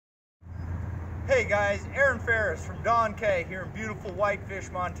Hey guys, Aaron Farris from Don K here in beautiful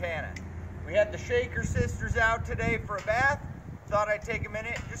Whitefish, Montana. We had the Shaker sisters out today for a bath. Thought I'd take a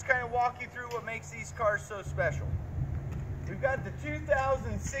minute and just kind of walk you through what makes these cars so special. We've got the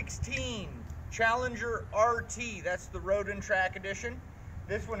 2016 Challeger RT, that's the Road and Track edition.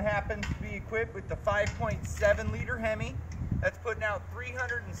 This one happens to be equipped with the 5.7 liter Hemi. That's putting out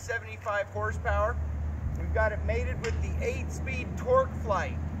 375 horsepower. We've got it mated with the 8-speed torque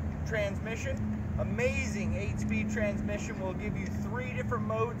flight transmission. Amazing 8-speed transmission will give you 3 different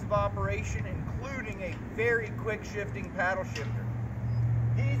modes of operation, including a very quick shifting paddle shifter.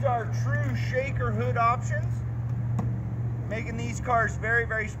 These are true Shaker hood options, making these cars very,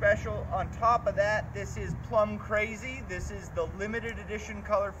 very special. On top of that, this is Plum Crazy. This is the limited edition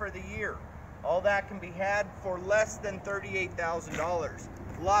color for the year. All that can be had for less than $38,000.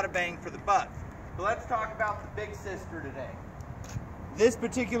 A lot of bang for the buck. So let's talk about the big sister today. This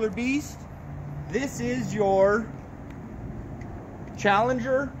particular beast, this is your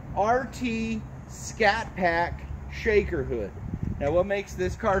Challeger RT Scat Pack Shaker hood. Now what makes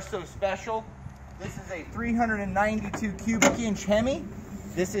this car so special? This is a 392 cubic inch Hemi.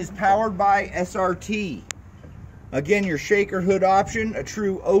 This is powered by SRT. Again, your Shaker hood option, a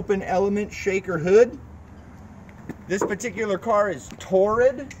true open element Shaker hood. This particular car is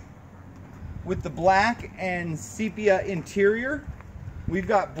Torrid with the black and sepia interior. We've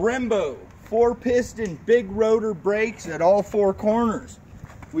got Brembo 4-piston big rotor brakes at all 4 corners.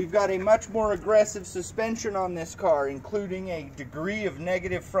 We've got a much more aggressive suspension on this car, including a degree of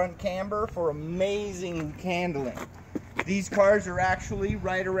negative front camber for amazing handling. These cars are actually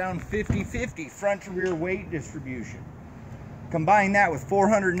right around 50-50 front to rear weight distribution. Combine that with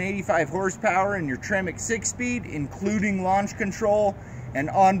 485 horsepower in your Tremec 6-speed, including launch control and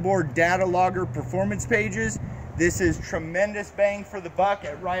onboard data logger performance pages. This is tremendous bang for the buck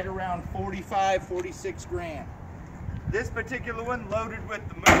at right around 46 grand. This particular one loaded with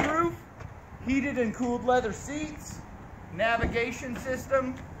the moonroof, heated and cooled leather seats, navigation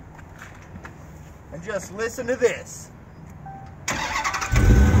system, and just listen to this. So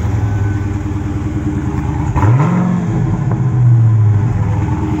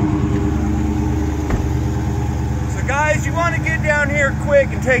guys, you want to get down here quick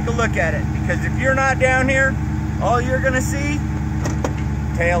and take a look at it, because if you're not down here, all you're gonna see,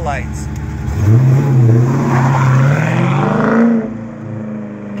 tail lights.